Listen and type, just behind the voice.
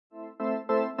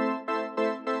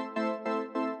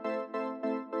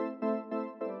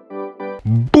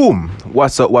Boom!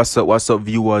 What's up,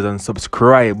 viewers and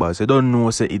subscribers? You don't know,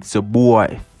 say it's your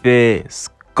boy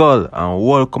Fayskull, and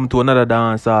welcome to another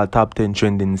Dancehall top 10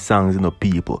 trending songs,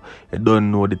 people. You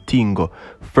don't know the thing.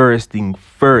 First thing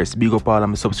first, big up all of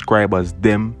my subscribers,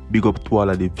 them. Big up to all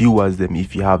of the viewers, them.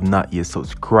 If you have not yet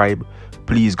subscribed,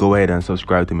 please go ahead and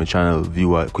subscribe to my channel,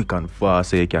 viewer, quick and fast,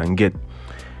 so you can get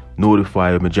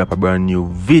notified when I drop a brand new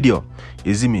video.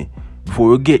 You see me? Before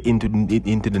we get into the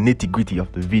nitty-gritty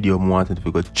of the video, I wanted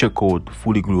to go check out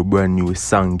Fully Glue brand new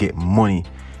song, Get Money.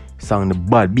 Song the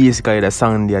bad. Basically, the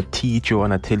song they teach you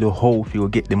and I tell you how if you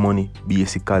get the money.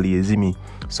 Basically, you see me?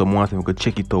 So I wanted to go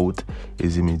check it out. You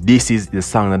see me? This is the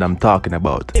song that I'm talking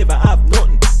about. Never have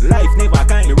nothing. Life never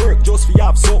kindly work just for you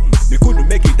have something. We couldn't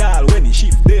make it all when he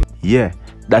shift them. Yeah,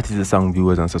 that is the song,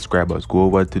 viewers and subscribers. Go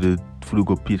over to the Fully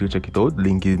Glue page to check it out.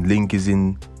 Link is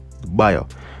in the bio.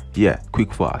 Yeah,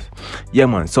 quick fast. Yeah,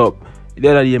 man. So the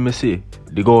other day, I say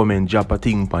the government drop a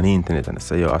thing on the internet and I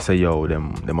say yo,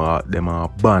 them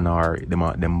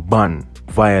ban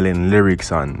violent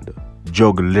lyrics and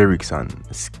jug lyrics and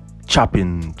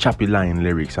choppy line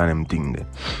lyrics and them thing there.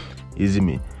 You see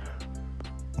me?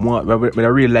 But I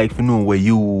really like to know what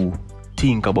you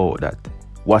think about that.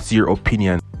 What's your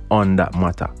opinion on that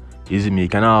matter? You see me? You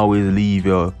can always leave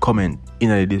your comment in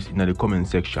the comment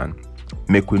section.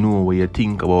 Make we know what you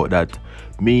think about that.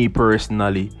 Me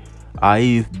personally,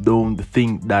 I don't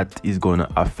think that is gonna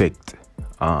affect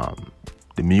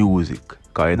the music.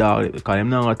 Cause them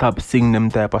not gonna sing them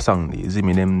type of song. You see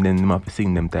me? Them have to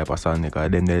sing them type of song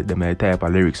because them the type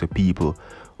of lyrics that people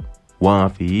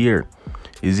want to hear.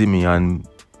 You see me? And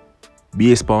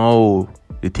based on how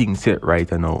the thing set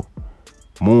right now,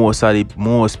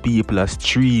 most people are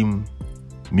stream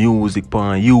music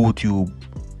on YouTube,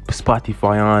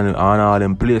 Spotify and all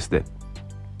them places there.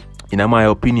 In my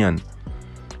opinion,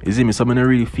 you see me, so I don't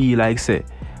really feel like say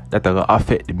that will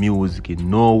affect the music in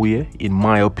no way. In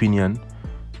my opinion,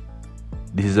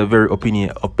 this is a very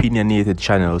opinionated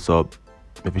channel, so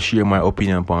if you share my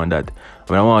opinion upon that,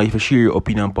 but I want if you share your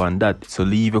opinion upon that, so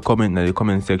leave a comment in the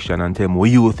comment section and tell me what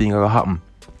you think will happen.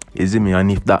 You see me, and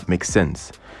if that makes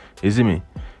sense. You see me?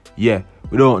 Yeah.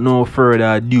 Without no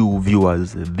further ado,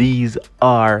 viewers, these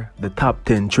are the top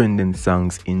 10 trending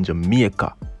songs in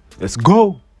Jamaica. Let's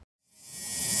go!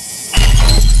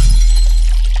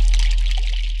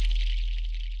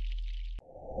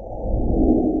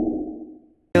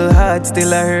 Hard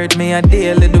still I hurt me a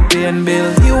day, little pain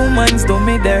bill. Humans do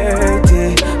me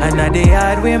dirty, and now the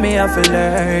hard way me have to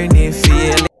learn it.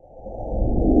 Feel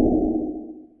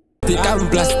I'm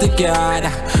plastic yard.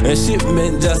 A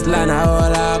shipment just land a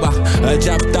whole harbor. A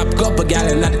drop top couple gal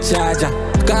in the charger.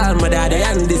 Call my daddy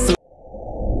and this.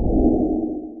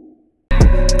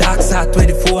 Dark side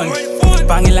 24.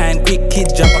 Bang line, quick kid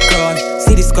drop a crown.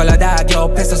 See this color dog, yo,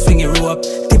 peso swinging rope.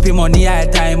 Tip him on the eye,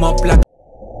 time up like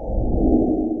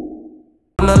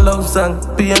a love song,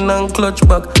 pain and clutch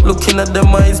back. Looking at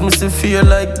them eyes, me see fear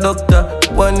like doctor.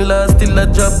 One last till a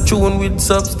drop tune with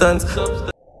substance.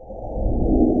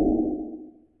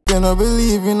 Can I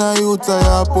believe in a youth I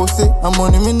have pussy? I'm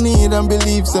money me need and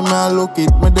believe say me I look it.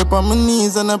 Me dip on my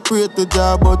knees and I pray to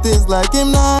God, but it's like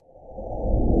him now.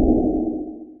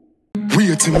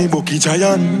 Wait till me Bucky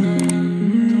Giant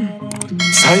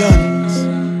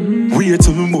Science. Wait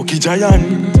till me Bucky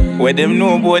Giant. where them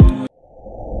know about.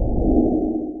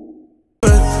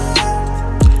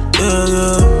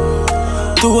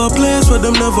 Yeah. To a place where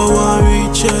them never want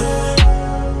reach it.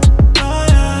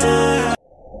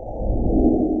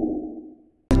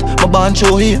 Born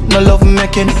show here, no love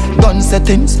making. Gun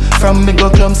settings, from me go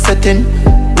clump setting.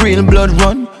 Real blood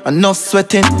run, and no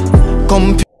sweating.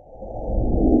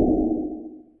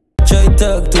 Try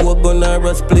talk to a gun or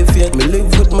a spliff yet. Me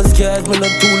live with my scars, me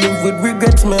not to live with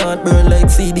regrets. My heart burn like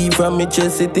CD from me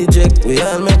chest, it eject. We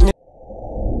all make me.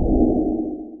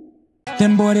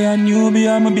 Them boy they a newbie,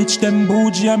 I'm a bitch, them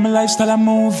bougie, I'm a lifestyle, a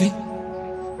movie.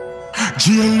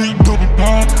 Lynk double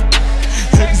back.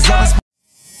 Exhaust.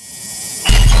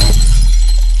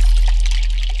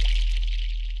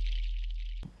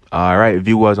 Alright,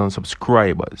 viewers and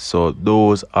subscribers, so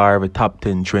those are the top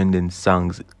 10 trending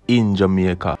songs in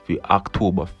Jamaica for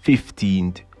October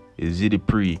 15th. Is the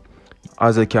pre.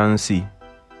 As you can see,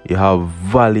 you have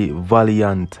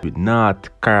Valiant with North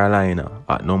Carolina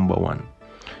at #1.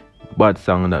 Bad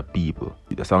song that people.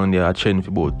 The song they are trending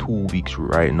for about 2 weeks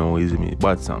right now, isn't it?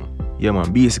 Bad song. Yeah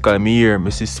man, basically me here,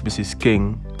 Mrs.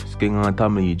 King and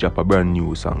Tommy drop a brand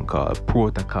new song called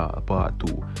Protocol Part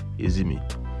 2, isn't me?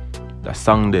 The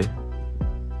song there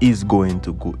is going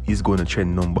to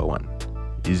trend #1.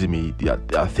 You see me?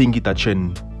 I think it a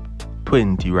trend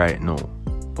 20 right now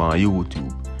on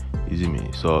YouTube. You see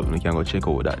me? So you can go check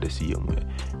out that the same way.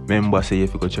 Remember, say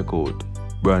if you go check out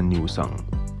brand new song,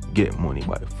 Get Money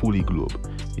by Fully Globe.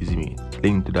 You see me?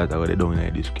 Link to that I got down in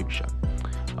the description.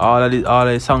 All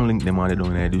the song link them are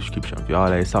down in the description. For all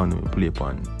the sound them play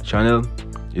upon channel.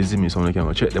 You see me? So you can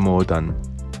go check them out and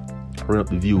run up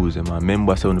the views. And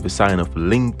remember, so if you sign up for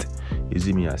Linked, you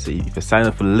see me? I say if you sign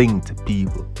up for Linked,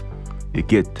 people, you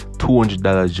get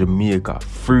 $200 Jamaica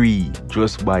free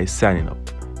just by signing up.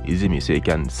 You see me? So you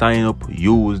can sign up,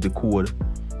 use the code.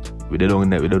 We don't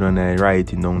write it down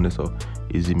there, so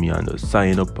you see me, and just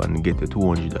sign up and get the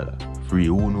 $200 free.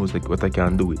 Who knows like what I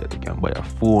can do with that? I can buy a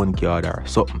phone card or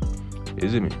something. You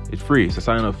see me? It's free, it's a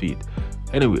sign up feed.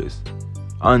 Anyways,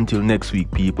 until next week,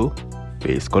 people,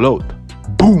 Fayskull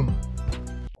out. Boom!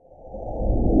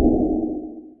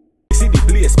 See the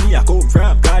place me I come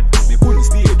from, God. Me couldn't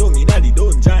stay down in the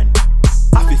dungeon.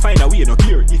 Have to find a way, no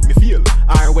clear if me feel.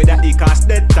 Or whether it cost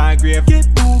death or grave. Get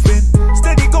moving.